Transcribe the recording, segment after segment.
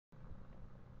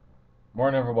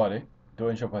Morning everybody,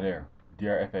 doing Shopper there,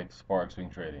 DRFX Forex Swing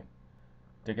Trading.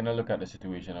 Taking a look at the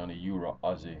situation on the Euro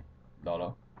Aussie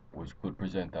dollar, which could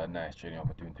present a nice trading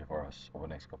opportunity for us over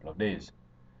the next couple of days.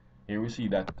 Here we see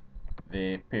that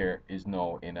the pair is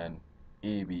now in an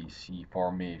ABC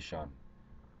formation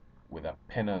with a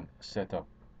pennant setup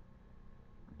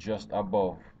just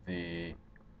above a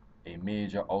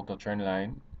major outer trend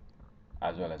line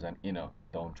as well as an inner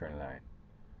downtrend line.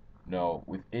 Now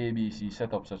with ABC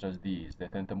setups such as these, they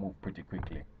tend to move pretty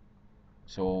quickly.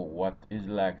 So what is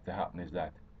likely to happen is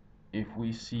that if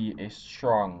we see a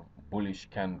strong bullish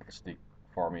candlestick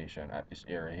formation at this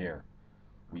area here,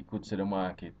 we could see the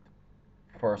market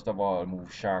first of all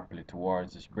move sharply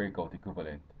towards this breakout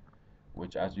equivalent,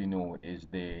 which as we know is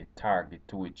the target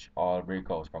to which all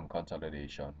breakouts from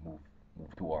consolidation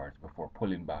move towards before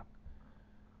pulling back.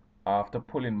 After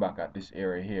pulling back at this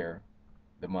area here,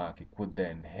 the market could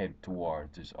then head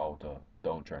towards this outer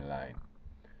downtrend line.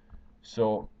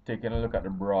 So taking a look at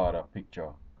the broader picture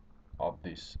of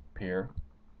this pair,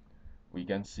 we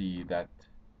can see that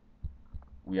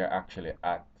we are actually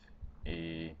at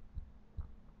a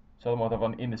somewhat of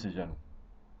an indecision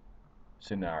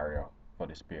scenario for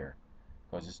this pair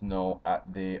because it's now at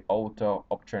the outer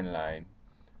uptrend line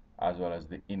as well as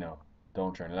the inner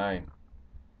downtrend line.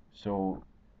 So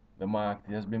the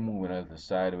market has been moving a little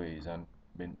sideways and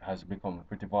has become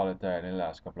pretty volatile in the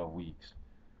last couple of weeks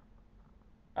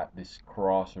at this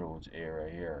crossroads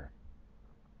area here,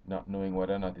 not knowing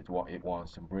whether or not it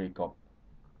wants to break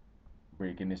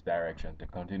in this direction to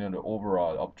continue the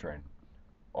overall uptrend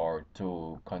or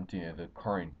to continue the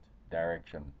current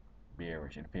direction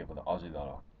bearish in favor of the Aussie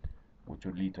dollar, which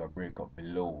would lead to a breakup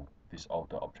below this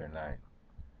outer uptrend line.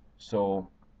 So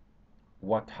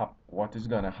what is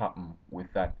going to happen with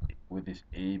this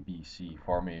ABC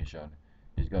formation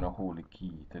is going to hold the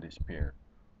key to this pair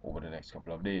over the next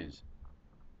couple of days.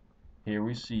 Here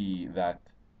we see that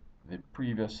the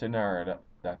previous scenario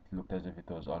that looked as if it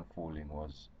was unfolding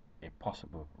was a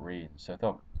possible range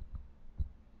setup.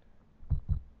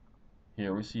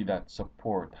 Here we see that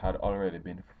support had already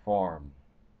been formed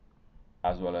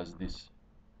as well as this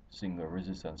single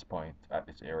resistance point at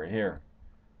this area here.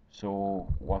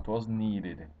 So what was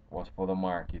needed was for the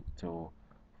market to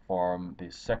form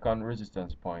the second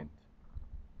resistance point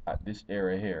at this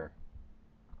area here,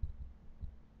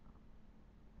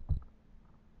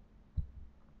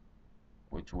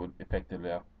 which would effectively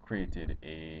have created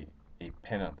a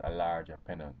pennant, a larger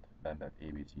pennant than that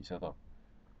ABC setup.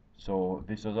 So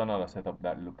this was another setup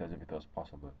that looked as if it was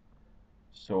possible.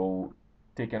 So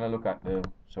taking a look at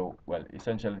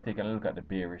essentially taking a look at the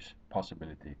bearish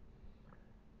possibility.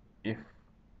 If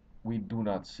we do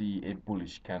not see a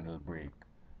bullish candle break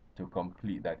to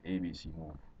complete that ABC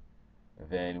move,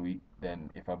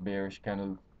 then if a bearish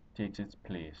candle takes its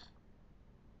place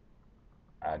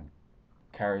and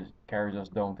carries us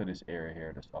down to this area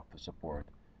here that's of the support,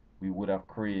 we would have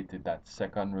created that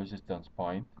second resistance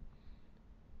point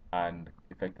and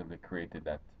effectively created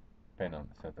that pennant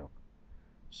setup.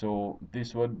 So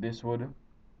this would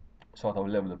sort of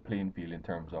level the playing field in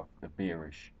terms of the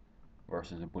bearish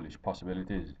versus the bullish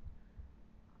possibilities.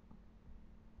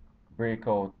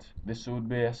 Breakout, this would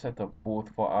be a setup both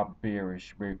for a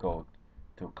bearish breakout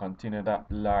to continue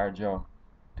to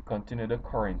continue the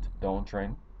current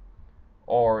downtrend,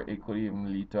 or it could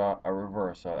even lead to a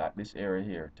reversal at this area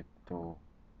here to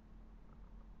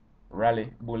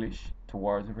rally bullish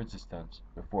towards the resistance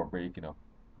before breaking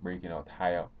out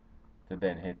higher to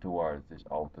then head towards this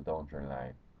outer downtrend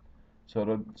line.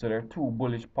 So there are two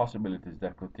bullish possibilities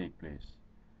that could take place.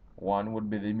 One would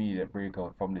be the immediate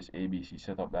breakout from this ABC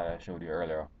setup that I showed you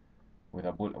earlier with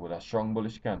a strong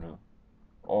bullish candle,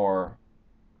 or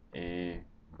a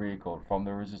breakout from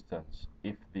the resistance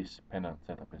if this pennant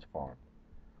setup is formed.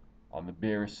 On the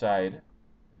bearish side,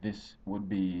 this would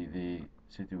be the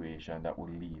situation that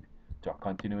would lead to a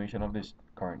continuation of this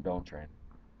current downtrend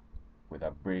with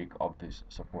a break of this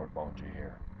support boundary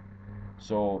here.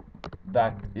 So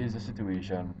that is the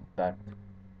situation that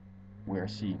we're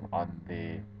seeing on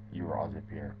the Euro Aussie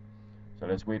pair. So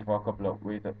let's wait for a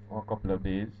couple of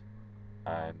days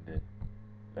and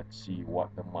let's see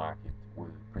what the market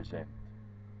will present.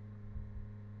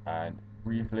 And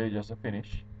briefly, just to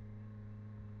finish,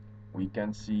 we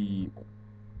can see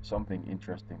something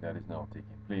interesting that is now taking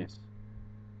place.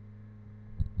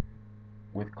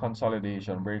 With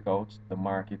consolidation breakouts, the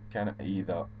market can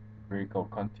either break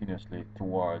out continuously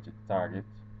towards its target,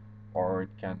 or it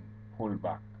can pull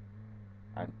back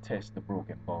and test the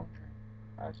broken boundary,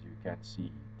 as you can see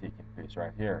taking place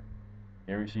right here.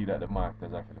 Here you see that the market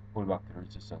has actually pulled back to the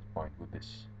resistance point with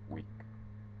this week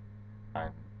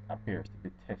and appears to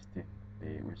be testing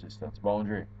the resistance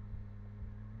boundary.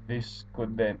 This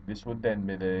would then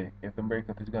be the, if the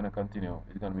breakup is gonna continue,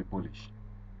 it's gonna be bullish.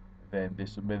 Then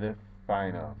this would be the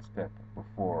final step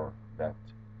before that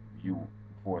you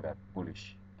before that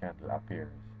bullish candle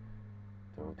appears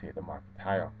to take the market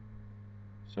higher.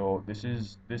 So this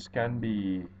can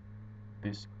be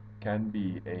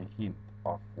a hint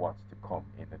of what's to come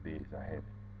in the days ahead.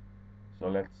 So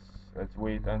let's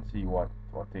wait and see what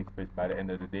takes place by the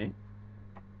end of the day.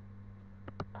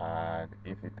 And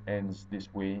if it ends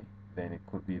this way, then it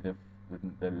could be the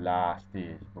last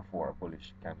stage before a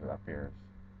bullish candle appears,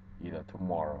 either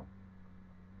tomorrow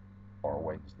or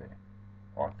Wednesday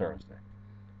or Thursday.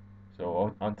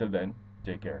 So until then,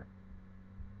 take care.